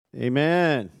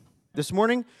Amen. This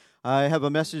morning, I have a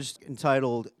message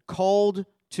entitled, Called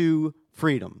to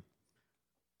Freedom.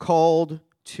 Called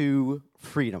to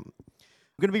Freedom.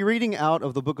 I'm going to be reading out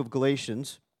of the book of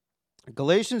Galatians.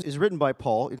 Galatians is written by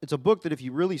Paul. It's a book that if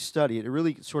you really study it, it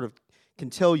really sort of can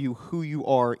tell you who you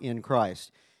are in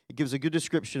Christ. It gives a good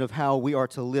description of how we are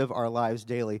to live our lives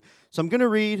daily. So I'm going to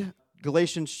read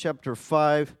Galatians chapter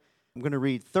 5. I'm going to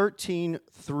read 13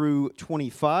 through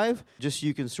 25, just so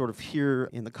you can sort of hear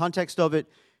in the context of it,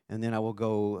 and then I will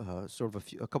go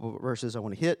a couple of verses I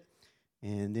want to hit,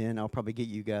 and then I'll probably get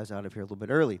you guys out of here a little bit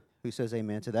early. Who says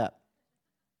amen to that?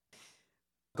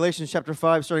 Galatians chapter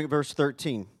 5, starting at verse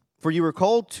 13. For you were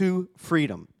called to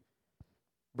freedom,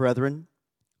 brethren.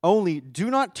 Only do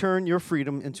not turn your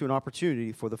freedom into an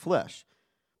opportunity for the flesh,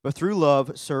 but through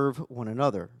love serve one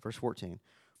another. Verse 14.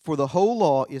 For the whole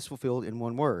law is fulfilled in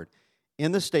one word,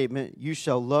 in the statement, you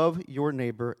shall love your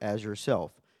neighbor as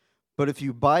yourself. But if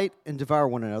you bite and devour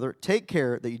one another, take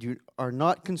care that you are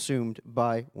not consumed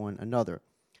by one another.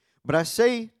 But I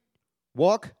say,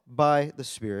 walk by the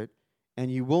Spirit,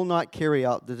 and you will not carry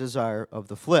out the desire of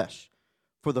the flesh.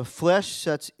 For the flesh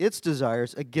sets its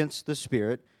desires against the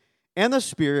Spirit, and the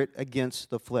Spirit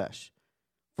against the flesh.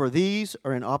 For these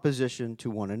are in opposition to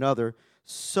one another,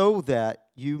 so that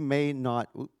you may not...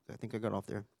 I think I got off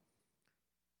there.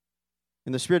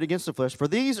 And the Spirit against the flesh. For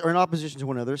these are in opposition to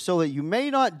one another, so that you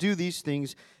may not do these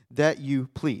things that you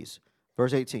please.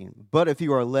 Verse 18. But if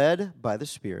you are led by the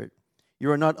Spirit,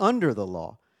 you are not under the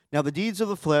law. Now the deeds of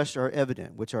the flesh are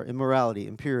evident, which are immorality,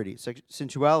 impurity,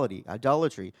 sensuality,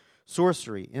 idolatry,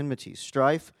 sorcery, enmity,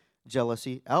 strife,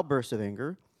 jealousy, outbursts of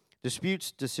anger,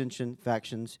 disputes, dissension,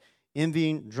 factions,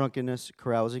 envying, drunkenness,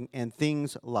 carousing, and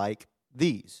things like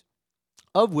these,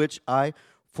 of which I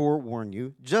forewarn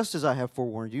you, just as I have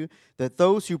forewarned you, that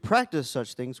those who practice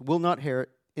such things will not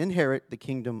inherit the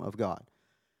kingdom of God.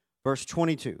 Verse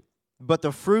 22, but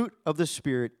the fruit of the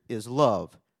Spirit is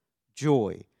love,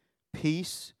 joy,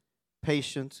 peace,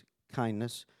 patience,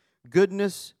 kindness,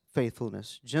 goodness,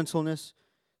 faithfulness, gentleness,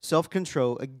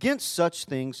 self-control. Against such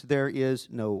things there is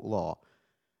no law.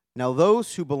 Now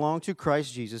those who belong to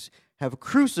Christ Jesus have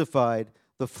crucified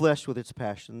the flesh with its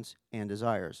passions and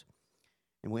desires.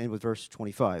 And we'll end with verse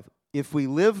 25. If we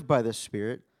live by the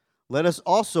Spirit, let us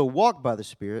also walk by the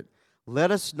Spirit.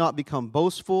 Let us not become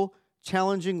boastful,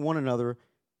 challenging one another,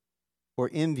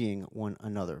 or envying one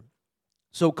another.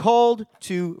 So called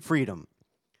to freedom.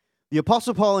 The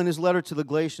Apostle Paul in his letter to the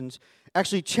Galatians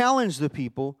actually challenged the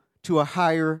people to a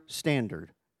higher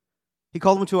standard. He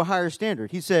called them to a higher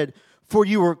standard. He said, for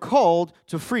you were called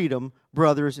to freedom,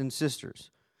 brothers and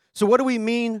sisters. So what do we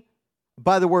mean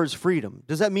by the words freedom?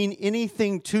 Does that mean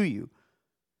anything to you?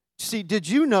 See, did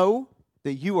you know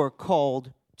that you are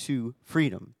called to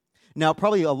freedom? Now,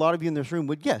 probably a lot of you in this room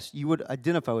would guess. You would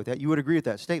identify with that. You would agree with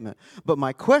that statement. But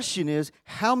my question is,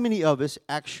 how many of us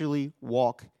actually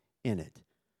walk in it?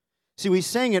 See, we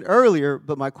sang it earlier,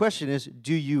 but my question is,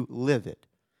 do you live it?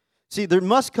 See, there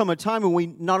must come a time when we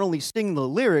not only sing the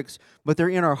lyrics, but they're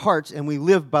in our hearts and we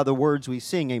live by the words we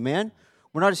sing. Amen?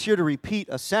 We're not just here to repeat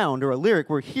a sound or a lyric.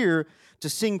 We're here to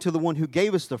sing to the one who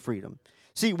gave us the freedom.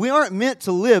 See, we aren't meant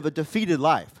to live a defeated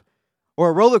life or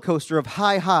a roller coaster of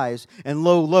high highs and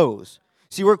low lows.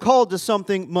 See, we're called to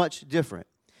something much different.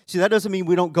 See, that doesn't mean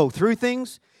we don't go through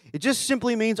things. It just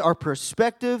simply means our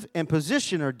perspective and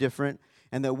position are different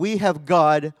and that we have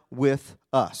God with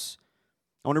us.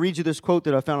 I want to read you this quote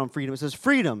that I found on Freedom. It says,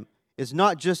 freedom is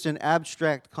not just an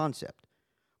abstract concept,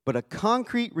 but a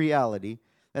concrete reality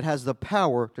that has the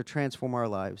power to transform our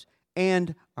lives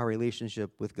and our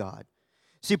relationship with God.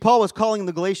 See, Paul was calling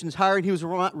the Galatians higher, and he was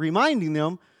reminding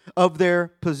them of their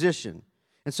position.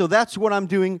 And so that's what I'm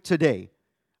doing today.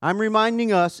 I'm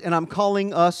reminding us, and I'm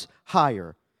calling us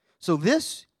higher. So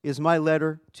this is my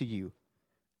letter to you.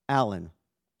 Allen,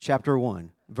 chapter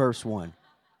 1, verse 1.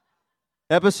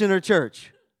 Epicenter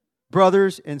Church,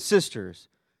 brothers and sisters,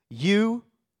 you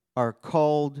are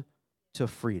called to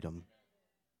freedom.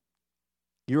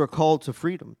 You are called to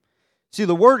freedom. See,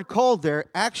 the word called there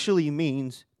actually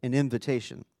means an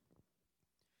invitation.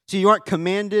 See, you aren't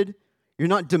commanded, you're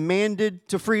not demanded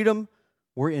to freedom,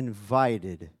 we're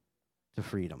invited to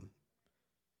freedom.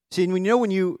 See, and we know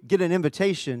when you get an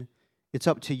invitation, it's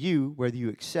up to you whether you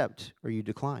accept or you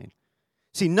decline.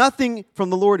 See, nothing from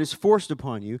the Lord is forced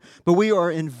upon you, but we are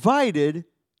invited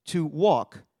to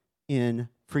walk in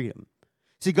freedom.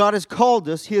 See, God has called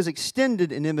us, He has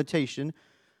extended an invitation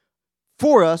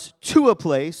for us to a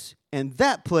place, and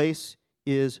that place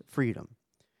is freedom.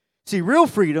 See, real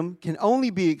freedom can only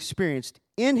be experienced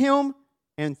in Him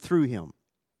and through Him.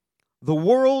 The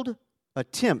world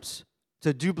attempts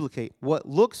to duplicate what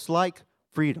looks like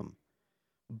freedom.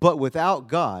 But without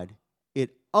God,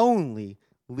 it only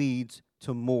leads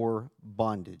to more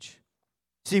bondage.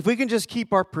 See, if we can just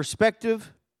keep our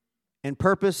perspective and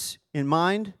purpose in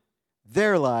mind,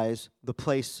 there lies the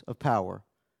place of power.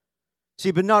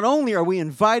 See, but not only are we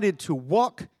invited to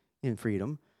walk in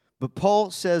freedom, but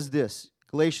Paul says this,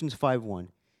 Galatians 5:1,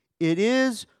 it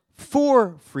is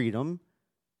for freedom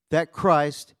that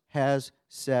Christ has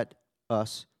set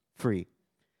us free.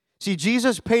 See,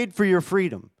 Jesus paid for your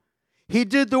freedom. He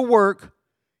did the work,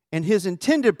 and his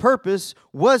intended purpose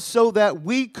was so that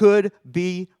we could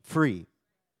be free.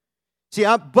 See,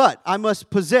 but I must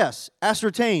possess,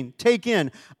 ascertain, take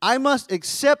in. I must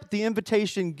accept the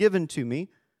invitation given to me,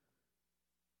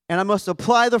 and I must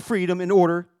apply the freedom in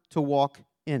order to walk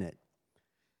in it.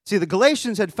 See, the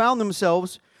Galatians had found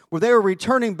themselves where they were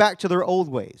returning back to their old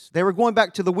ways. They were going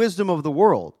back to the wisdom of the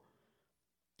world.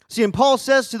 See, and Paul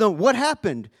says to them, what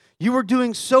happened? You were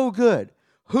doing so good.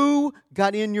 Who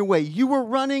got in your way? You were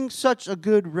running such a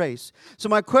good race. So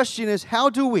my question is, how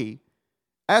do we,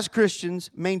 as Christians,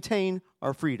 maintain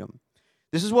our freedom?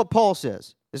 This is what Paul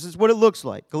says. This is what it looks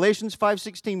like. Galatians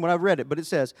 5:16, when I've read it, but it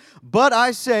says, but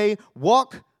I say,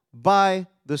 walk by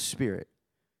the Spirit,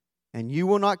 and you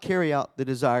will not carry out the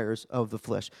desires of the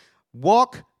flesh.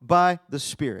 Walk by the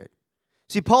Spirit.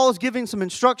 See, Paul is giving some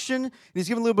instruction, and he's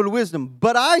giving a little bit of wisdom.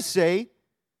 But I say,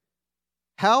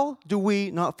 how do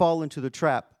we not fall into the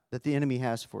trap that the enemy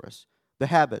has for us? The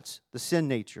habits, the sin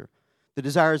nature, the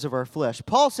desires of our flesh.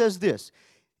 Paul says this,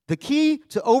 the key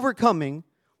to overcoming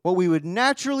what we would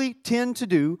naturally tend to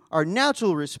do, our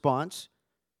natural response,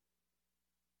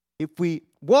 if we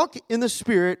walk in the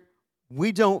Spirit,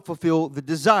 we don't fulfill the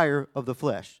desire of the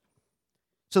flesh.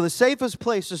 So the safest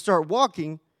place to start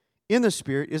walking in the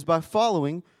Spirit is by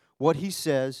following what he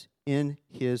says in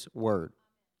his word.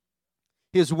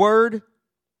 His word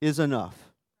is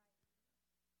enough.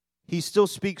 He still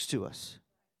speaks to us.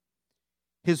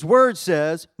 His word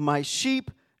says, my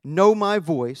sheep know my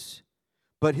voice,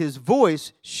 but his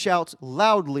voice shouts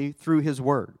loudly through his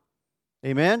word.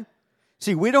 Amen?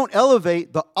 See, we don't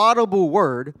elevate the audible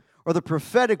word or the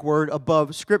prophetic word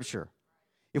above Scripture.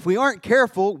 If we aren't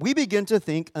careful, we begin to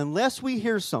think unless we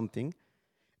hear something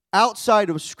outside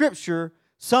of Scripture,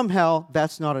 somehow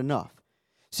that's not enough.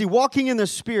 See, walking in the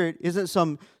Spirit isn't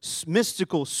some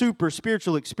mystical, super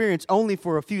spiritual experience only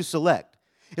for a few select.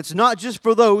 It's not just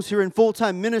for those who are in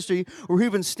full-time ministry or who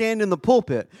even stand in the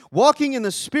pulpit. Walking in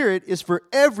the Spirit is for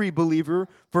every believer,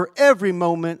 for every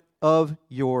moment of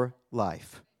your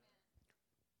life.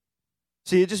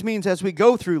 See, it just means as we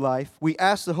go through life, we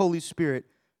ask the Holy Spirit,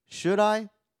 should I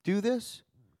do this?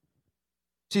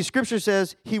 See, Scripture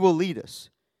says He will lead us.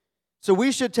 So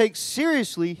we should take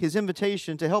seriously His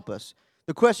invitation to help us.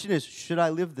 The question is, should I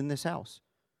live in this house?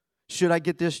 Should I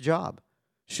get this job?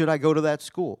 Should I go to that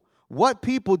school? What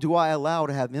people do I allow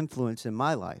to have influence in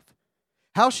my life?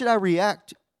 How should I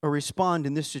react or respond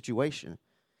in this situation?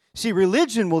 See,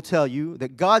 religion will tell you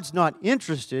that God's not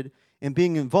interested in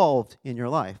being involved in your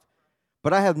life.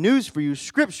 But I have news for you.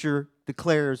 Scripture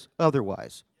declares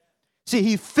otherwise. See,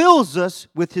 He fills us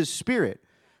with His Spirit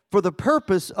for the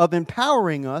purpose of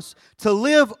empowering us to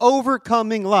live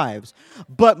overcoming lives.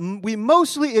 But we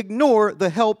mostly ignore the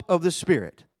help of the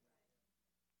Spirit.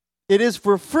 It is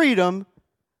for freedom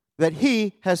that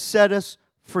He has set us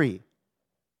free.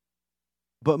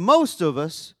 But most of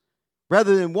us,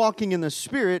 rather than walking in the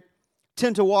Spirit,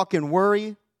 tend to walk in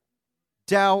worry,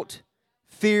 doubt,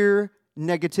 fear,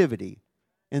 negativity.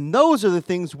 And those are the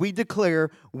things we declare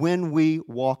when we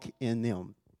walk in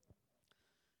them.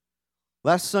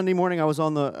 Last Sunday morning, I was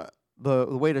on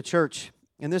the way to church,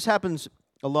 and this happens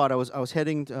a lot. I was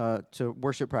heading to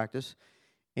worship practice,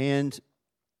 and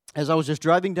as I was just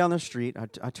driving down the street,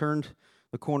 I turned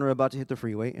the corner about to hit the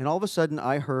freeway, and all of a sudden,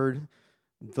 I heard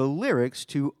the lyrics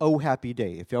to "Oh Happy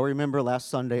Day." If y'all remember last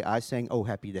Sunday, I sang "Oh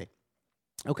Happy Day."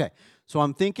 Okay, so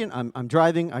I'm thinking, I'm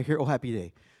driving, I hear "Oh Happy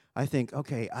Day." I think,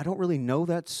 okay, I don't really know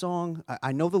that song.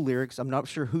 I know the lyrics. I'm not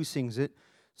sure who sings it.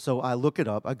 So I look it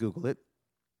up. I Google it.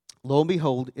 Lo and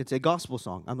behold, it's a gospel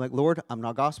song. I'm like, Lord, I'm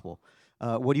not gospel.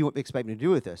 What do you expect me to do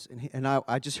with this? And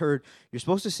I just heard, you're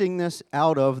supposed to sing this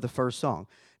out of the first song.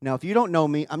 Now, if you don't know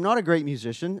me, I'm not a great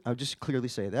musician. I'll just clearly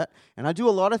say that. And I do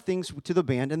a lot of things to the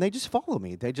band, and they just follow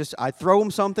me. I throw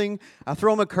them something, I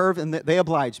throw them a curve, and they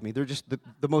oblige me. They're just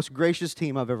the most gracious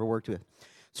team I've ever worked with.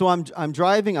 So I'm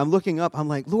driving, I'm looking up, I'm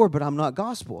like, Lord, but I'm not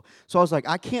gospel. So I was like,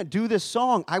 I can't do this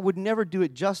song. I would never do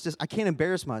it justice. I can't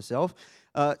embarrass myself.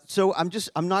 So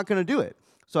I'm not going to do it.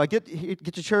 So I get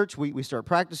to church, we start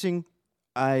practicing.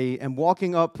 I am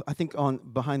walking up, I think,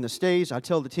 behind the stage. I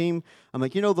tell the team, I'm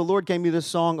like, the Lord gave me this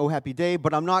song, "Oh Happy Day,"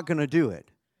 but I'm not going to do it.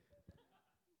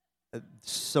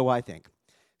 So I think.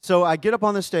 So I get up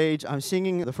on the stage, I'm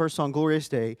singing the first song, Glorious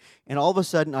Day, and all of a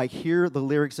sudden I hear the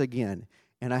lyrics again,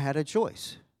 and I had a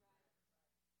choice.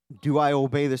 Do I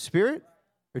obey the Spirit,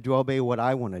 or do I obey what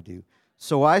I want to do?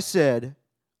 So I said,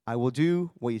 I will do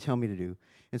what you tell me to do.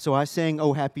 And so I sang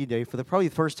Oh Happy Day for probably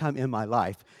the first time in my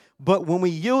life. But when we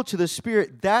yield to the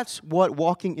Spirit, that's what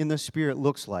walking in the Spirit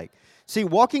looks like. See,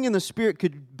 walking in the Spirit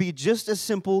could be just as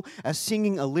simple as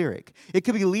singing a lyric. It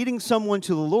could be leading someone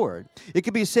to the Lord. It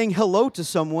could be saying hello to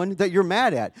someone that you're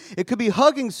mad at. It could be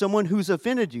hugging someone who's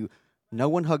offended you. No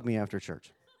one hugged me after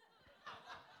church.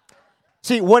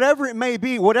 See, whatever it may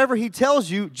be, whatever He tells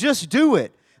you, just do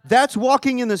it. That's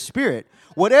walking in the Spirit.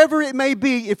 Whatever it may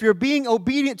be, if you're being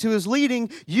obedient to His leading,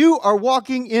 you are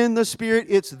walking in the Spirit.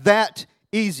 It's that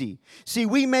easy. See,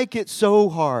 we make it so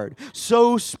hard,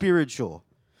 so spiritual.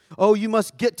 Oh, you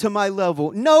must get to my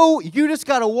level. No, you just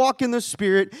got to walk in the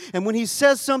Spirit, and when He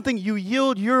says something, you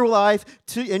yield your life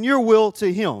to and your will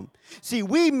to Him. See,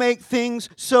 we make things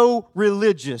so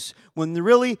religious when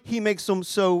really He makes them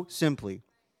so simply.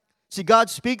 See, God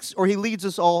speaks or He leads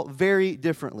us all very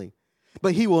differently.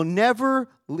 But He will never,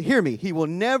 hear me, He will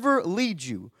never lead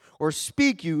you or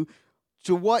speak you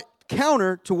to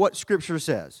counter to what Scripture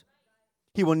says.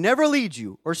 He will never lead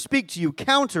you or speak to you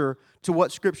counter to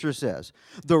what Scripture says.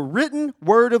 The written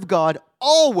Word of God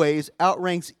always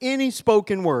outranks any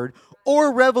spoken word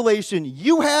or revelation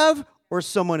you have or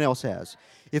someone else has.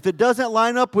 If it doesn't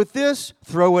line up with this,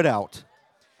 throw it out.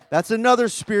 That's another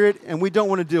spirit, and we don't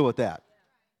want to deal with that.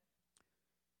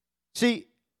 See,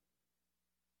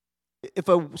 if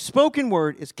a spoken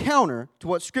word is counter to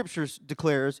what Scripture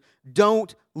declares,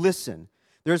 don't listen.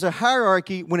 There's a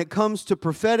hierarchy when it comes to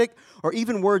prophetic or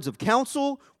even words of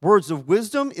counsel, words of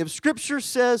wisdom. If Scripture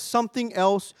says something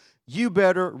else, you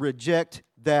better reject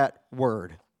that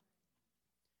word.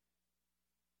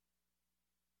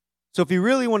 So if you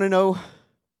really want to know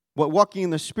what walking in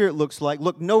the Spirit looks like,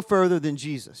 look no further than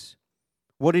Jesus.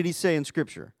 What did He say in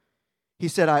Scripture? He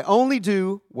said, I only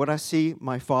do what I see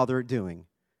my Father doing.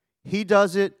 He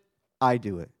does it, I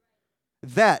do it.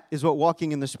 That is what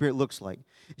walking in the Spirit looks like.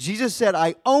 Jesus said,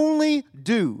 I only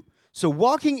do. So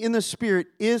walking in the Spirit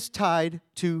is tied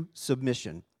to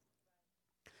submission.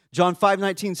 John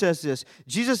 5:19 says this.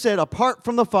 Jesus said, apart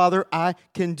from the Father, I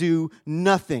can do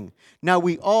nothing. Now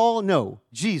we all know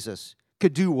Jesus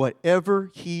could do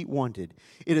whatever He wanted.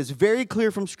 It is very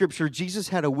clear from Scripture Jesus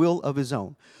had a will of His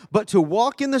own. But to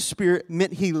walk in the Spirit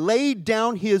meant He laid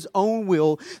down His own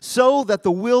will so that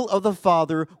the will of the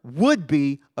Father would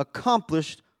be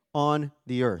accomplished on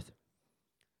the earth.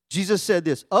 Jesus said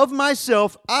this, of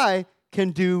myself I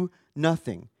can do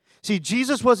nothing. See,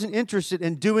 Jesus wasn't interested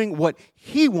in doing what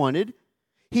He wanted.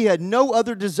 He had no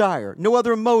other desire, no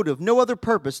other motive, no other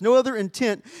purpose, no other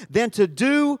intent than to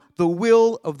do the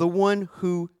will of the one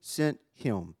who sent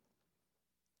Him.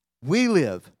 We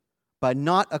live by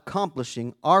not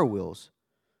accomplishing our wills,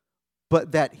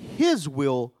 but that His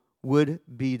will would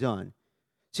be done.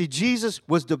 See, Jesus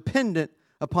was dependent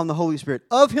upon the Holy Spirit.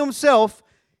 Of Himself,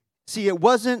 see, it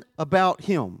wasn't about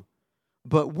Him,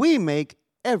 but we make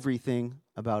everything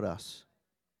about us.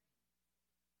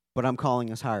 But I'm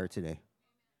calling us higher today.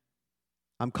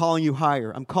 I'm calling you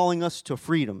higher. I'm calling us to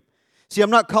freedom. See, I'm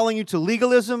not calling you to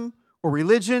legalism or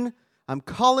religion. I'm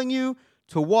calling you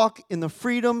to walk in the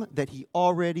freedom that He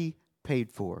already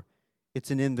paid for. It's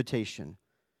an invitation.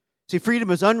 See, freedom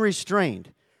is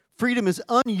unrestrained. Freedom is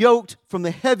unyoked from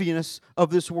the heaviness of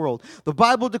this world. The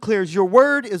Bible declares, your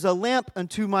word is a lamp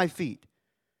unto my feet.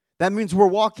 That means we're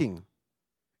walking.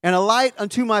 And a light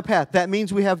unto my path. That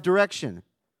means we have direction.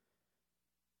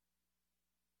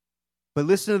 But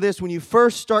listen to this, when you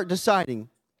first start deciding,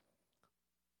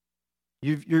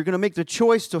 you're going to make the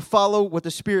choice to follow what the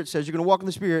Spirit says. You're going to walk in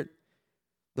the Spirit.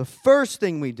 The first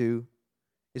thing we do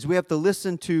is we have to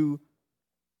listen to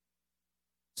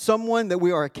someone that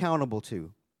we are accountable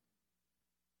to.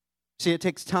 See, it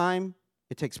takes time,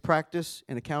 it takes practice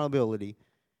and accountability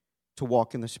to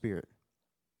walk in the Spirit.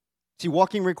 See,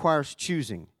 walking requires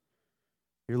choosing.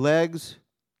 Your legs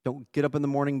don't get up in the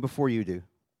morning before you do.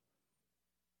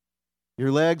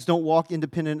 Your legs don't walk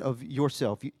independent of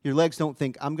yourself. Your legs don't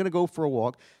think, I'm going to go for a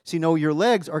walk. See, no, your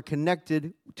legs are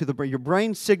connected to the brain. Your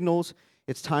brain signals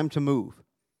it's time to move.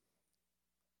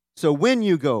 So when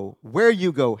you go, where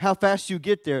you go, how fast you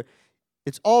get there,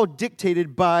 it's all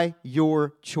dictated by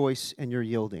your choice and your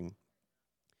yielding.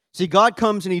 See, God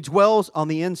comes and He dwells on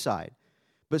the inside.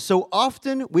 But so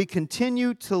often we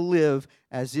continue to live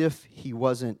as if He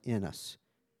wasn't in us.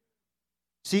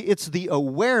 See, it's the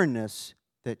awareness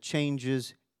that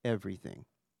changes everything.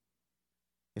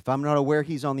 If I'm not aware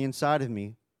He's on the inside of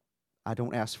me, I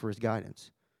don't ask for His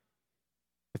guidance.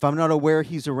 If I'm not aware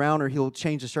He's around or He'll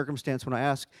change the circumstance when I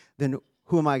ask, then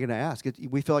who am I going to ask?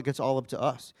 We feel like it's all up to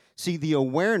us. See, the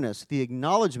awareness, the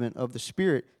acknowledgement of the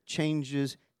Spirit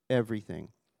changes everything.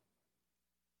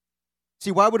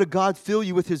 See, why would a God fill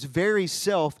you with His very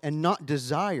self and not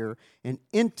desire an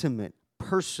intimate,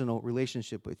 personal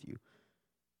relationship with you?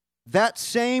 That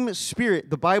same Spirit,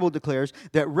 the Bible declares,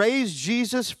 that raised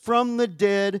Jesus from the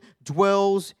dead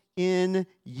dwells in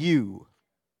you.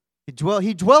 He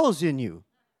dwells in you.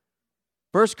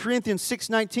 1 Corinthians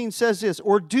 6:19 says this,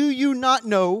 or do you not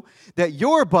know that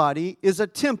your body is a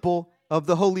temple of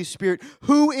the Holy Spirit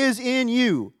who is in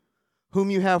you, whom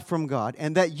you have from God,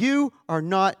 and that you are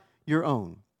not your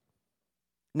own?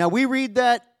 Now we read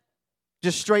that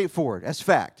just straightforward, as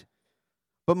fact.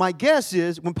 But my guess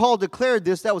is when Paul declared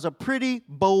this, that was a pretty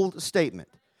bold statement.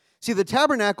 See, the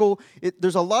tabernacle,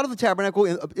 there's a lot of the tabernacle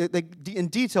in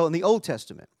detail in the Old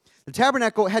Testament. The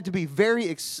tabernacle had to be very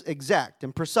exact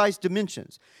and precise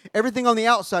dimensions. Everything on the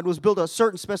outside was built at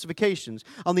certain specifications.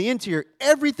 On the interior,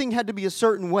 everything had to be a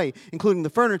certain way, including the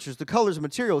furnitures, the colors, and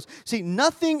materials. See,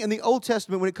 nothing in the Old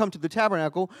Testament when it comes to the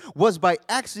tabernacle was by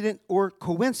accident or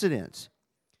coincidence.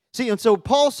 See, and so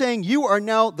Paul's saying you are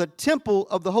now the temple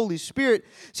of the Holy Spirit.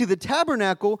 See, the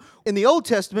tabernacle in the Old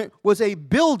Testament was a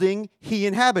building He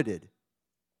inhabited.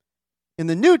 In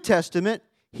the New Testament,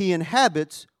 He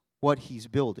inhabits what He's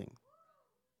building.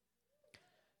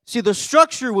 See, the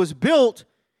structure was built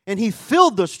and He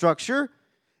filled the structure.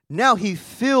 Now He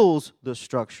fills the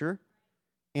structure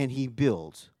and He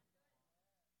builds.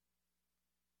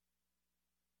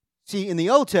 See, in the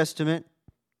Old Testament,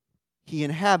 He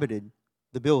inhabited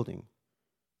the building.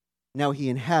 Now He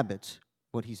inhabits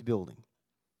what He's building.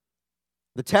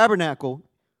 The tabernacle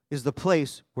is the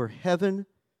place where heaven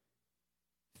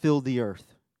filled the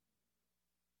earth.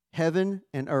 Heaven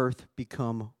and earth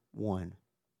become one.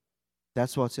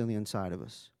 That's what's in the inside of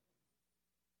us.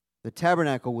 The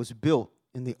tabernacle was built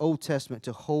in the Old Testament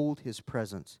to hold His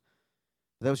presence.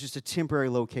 That was just a temporary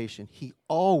location. He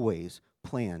always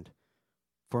planned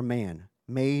for man,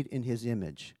 made in His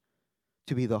image,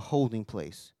 to be the holding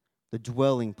place, the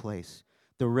dwelling place,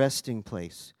 the resting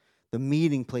place, the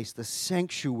meeting place, the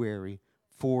sanctuary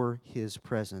for His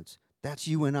presence. That's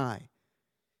you and I.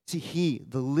 See, He,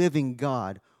 the living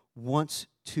God, wants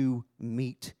to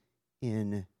meet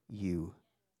in you.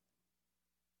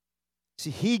 See,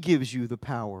 He gives you the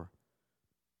power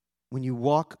when you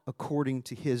walk according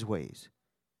to His ways.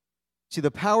 See,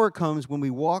 the power comes when we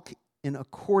walk in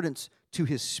accordance to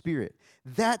His Spirit.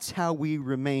 That's how we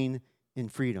remain in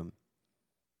freedom.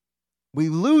 We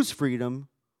lose freedom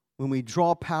when we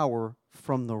draw power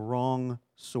from the wrong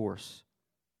source.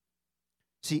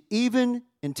 See, even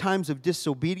in times of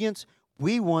disobedience,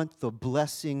 we want the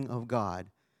blessing of God.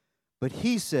 But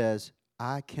He says,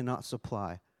 I cannot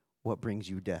supply what brings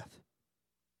you death.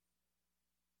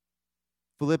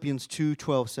 Philippians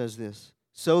 2:12 says this,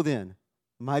 so then,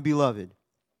 my beloved,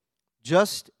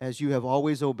 just as you have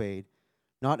always obeyed,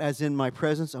 not as in my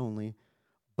presence only,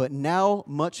 but now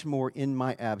much more in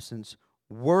my absence,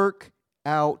 work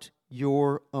out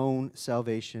your own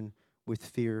salvation with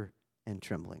fear and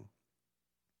trembling.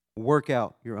 Work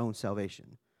out your own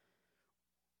salvation.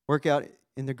 Work out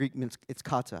in the Greek means it's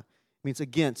kata. It means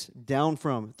against, down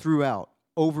from, throughout,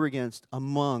 over against,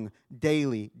 among,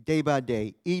 daily, day by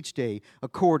day, each day,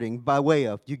 according, by way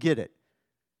of. You get it.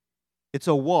 It's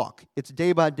a walk. It's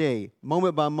day by day,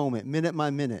 moment by moment, minute by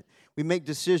minute. We make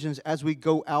decisions as we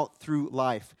go out through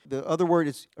life. The other word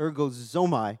is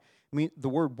ergozomai. I mean, the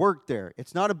word work there.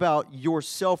 It's not about your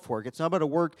self-work. It's not about a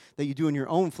work that you do in your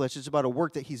own flesh. It's about a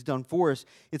work that He's done for us.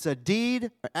 It's a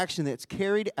deed or action that's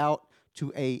carried out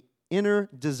to a inner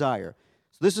desire.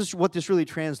 So this is what this really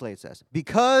translates as.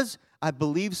 Because I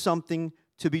believe something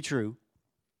to be true,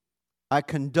 I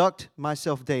conduct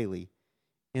myself daily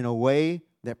in a way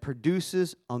that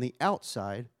produces on the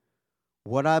outside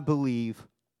what I believe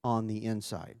on the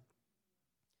inside.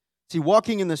 See,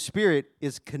 walking in the Spirit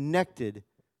is connected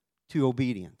to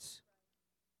obedience.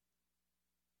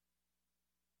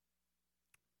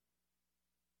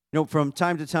 You know, from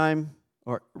time to time,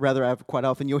 or rather quite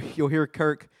often, you'll hear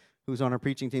Kirk, who's on our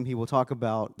preaching team, he will talk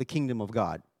about the kingdom of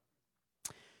God.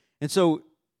 And so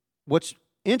what's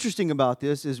interesting about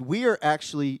this is we are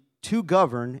actually to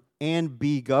govern and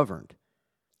be governed.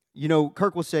 You know,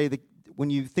 Kirk will say that when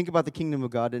you think about the kingdom of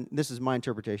God, and this is my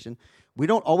interpretation, we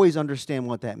don't always understand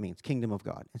what that means, kingdom of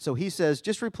God. And so he says,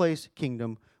 just replace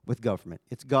kingdom with government.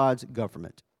 It's God's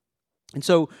government. And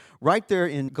so right there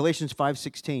in Galatians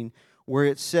 5:16, where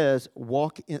it says,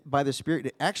 walk by the Spirit,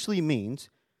 it actually means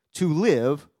to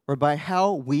live or by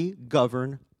how we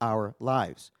govern our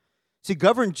lives. See,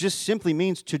 govern just simply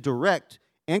means to direct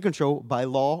and control by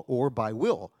law or by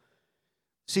will.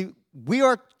 See, we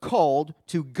are called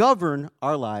to govern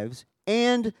our lives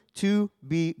and to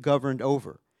be governed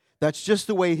over. That's just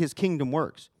the way His kingdom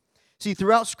works. See,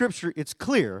 throughout Scripture, it's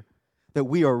clear that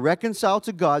we are reconciled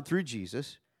to God through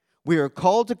Jesus. We are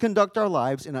called to conduct our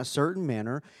lives in a certain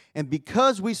manner, and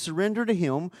because we surrender to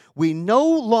Him, we no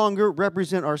longer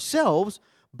represent ourselves,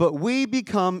 but we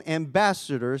become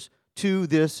ambassadors to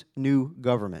this new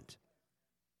government.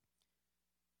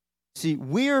 See,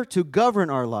 we're to govern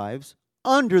our lives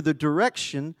under the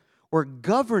direction or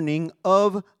governing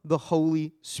of the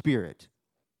Holy Spirit.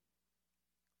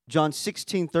 John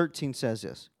 16:13 says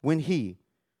this, "When He,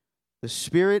 the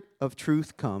Spirit of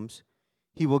truth, comes,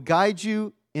 He will guide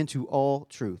you into all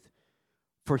truth.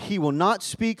 For He will not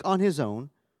speak on His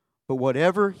own, but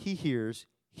whatever He hears,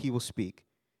 He will speak,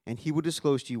 and He will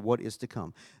disclose to you what is to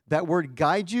come." That word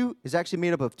guide you is actually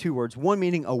made up of two words. One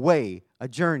meaning a way, a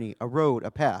journey, a road,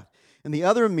 a path. And the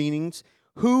other meanings,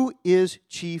 who is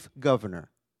chief governor?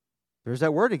 There's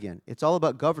that word again. It's all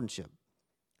about governorship.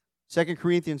 2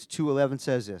 Corinthians 2:11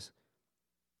 says this,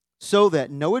 "So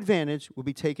that no advantage will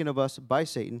be taken of us by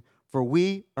Satan, for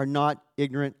we are not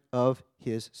ignorant of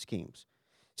his schemes."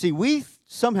 See, we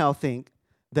somehow think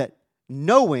that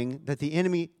knowing that the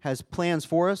enemy has plans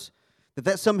for us,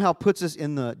 that somehow puts us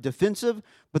in the defensive.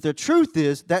 But the truth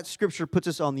is that Scripture puts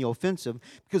us on the offensive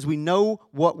because we know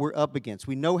what we're up against.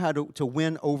 We know how to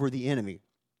win over the enemy.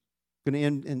 I'm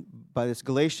going to end by this,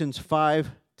 Galatians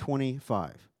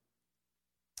 5:25.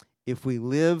 "If we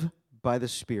live by the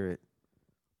Spirit,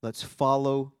 let's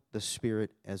follow the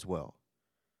Spirit as well."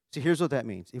 So here's what that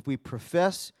means. If we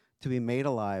profess to be made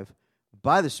alive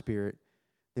by the Spirit,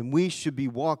 then we should be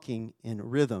walking in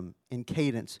rhythm, in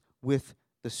cadence with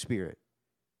the Spirit.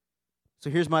 So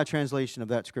here's my translation of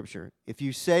that scripture. If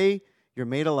you say you're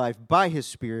made alive by His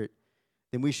Spirit,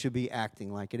 then we should be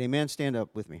acting like it. Amen? Stand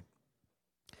up with me.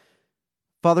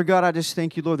 Father God, I just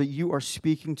thank you, Lord, that you are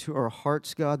speaking to our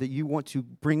hearts, God, that you want to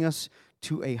bring us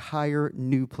to a higher,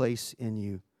 new place in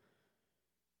you.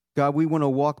 God, we want to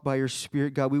walk by your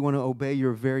Spirit. God, we want to obey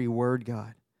your very word,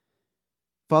 God.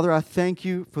 Father, I thank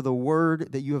you for the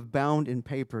word that you have bound in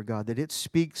paper, God, that it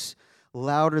speaks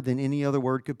louder than any other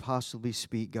word could possibly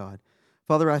speak, God.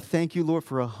 Father, I thank you, Lord,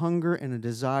 for a hunger and a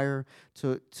desire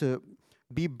to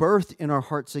be birthed in our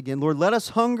hearts again. Lord, let us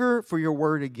hunger for your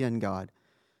word again, God.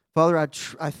 Father,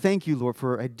 I thank you, Lord,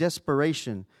 for a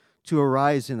desperation to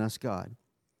arise in us, God.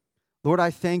 Lord,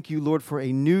 I thank you, Lord, for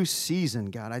a new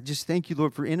season, God. I just thank you,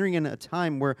 Lord, for entering in a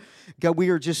time where, God, we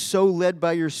are just so led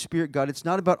by your Spirit, God. It's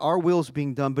not about our wills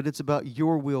being done, but it's about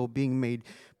your will being made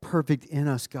perfect in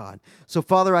us, God. So,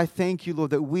 Father, I thank you, Lord,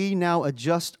 that we now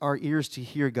adjust our ears to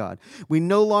hear, God. We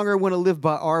no longer want to live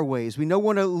by our ways. We don't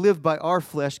want to live by our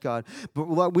flesh, God. But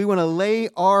Lord, we want to lay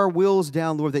our wills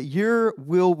down, Lord, that your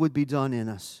will would be done in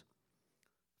us.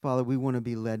 Father, we want to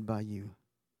be led by you.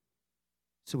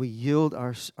 So we yield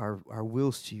our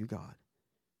wills to you, God.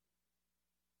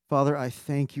 Father, I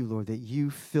thank you, Lord, that you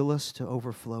fill us to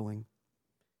overflowing.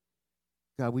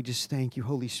 God, we just thank you,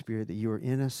 Holy Spirit, that you are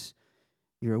in us,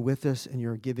 you are with us, and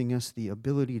you're giving us the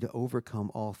ability to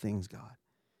overcome all things, God.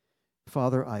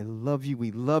 Father, I love you.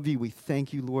 We love you. We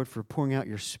thank you, Lord, for pouring out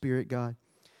your Spirit, God.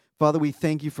 Father, we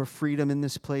thank you for freedom in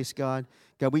this place, God.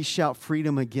 God, we shout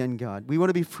freedom again, God. We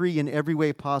want to be free in every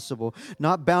way possible,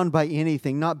 not bound by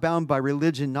anything, not bound by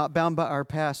religion, not bound by our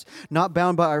past, not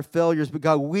bound by our failures. But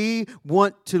God, we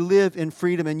want to live in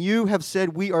freedom. And you have said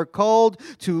we are called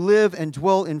to live and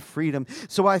dwell in freedom.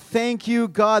 So I thank you,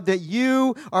 God, that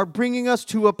you are bringing us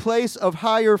to a place of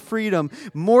higher freedom,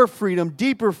 more freedom,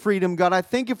 deeper freedom, God. I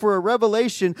thank you for a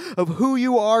revelation of who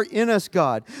you are in us,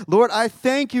 God. Lord, I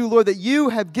thank you, Lord, that you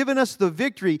have given us the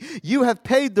victory. You have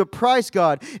paid the price,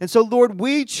 God. And so, Lord,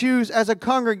 we choose as a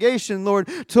congregation, Lord,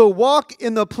 to walk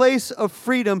in the place of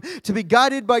freedom, to be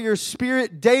guided by your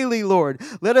Spirit daily, Lord.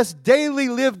 Let us daily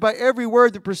live by every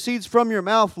word that proceeds from your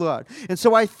mouth, Lord. And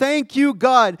so I thank you,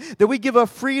 God, that we give a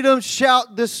freedom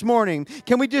shout this morning.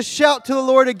 Can we just shout to the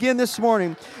Lord again this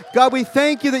morning? God, we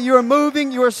thank you that you are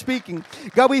moving, you are speaking.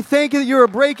 God, we thank you that you are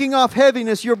breaking off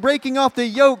heaviness. You're breaking off the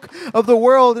yoke of the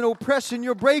world and oppression.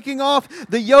 You're breaking off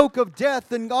the yoke of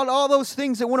death and God, all those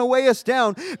things that want to weigh us down.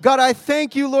 God, I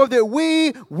thank you, Lord, that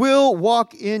we will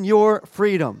walk in your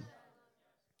freedom.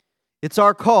 It's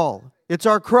our call. It's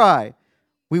our cry.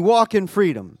 We walk in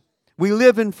freedom. We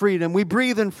live in freedom. We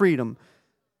breathe in freedom.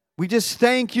 We just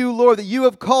thank you, Lord, that you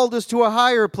have called us to a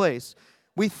higher place.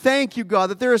 We thank you, God,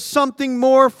 that there is something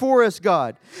more for us,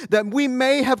 God. That we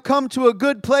may have come to a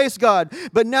good place, God,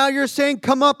 but now you're saying,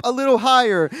 come up a little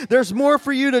higher. There's more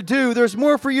for you to do. There's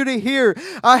more for you to hear.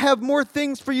 I have more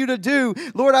things for you to do.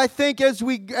 Lord, I think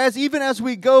even as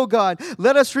we go, God,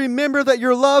 let us remember that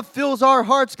your love fills our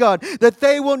hearts, God, that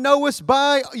they will know us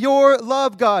by your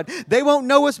love, God. They won't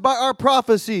know us by our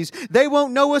prophecies. They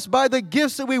won't know us by the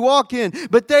gifts that we walk in,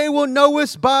 but they will know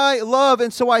us by love.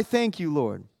 And so I thank you,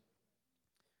 Lord.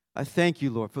 I thank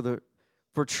you, Lord,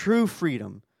 for true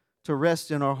freedom to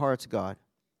rest in our hearts, God.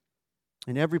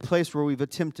 In every place where we've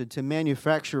attempted to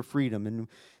manufacture freedom and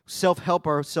self-help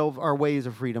our ways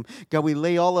of freedom, God, we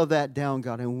lay all of that down,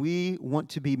 God, and we want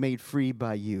to be made free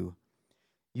by you.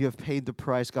 You have paid the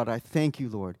price, God. I thank you,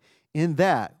 Lord. In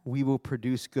that, we will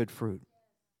produce good fruit.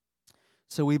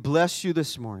 So we bless you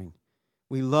this morning.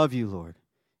 We love you, Lord.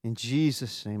 In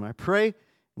Jesus' name I pray,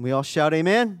 and we all shout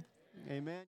amen. Amen.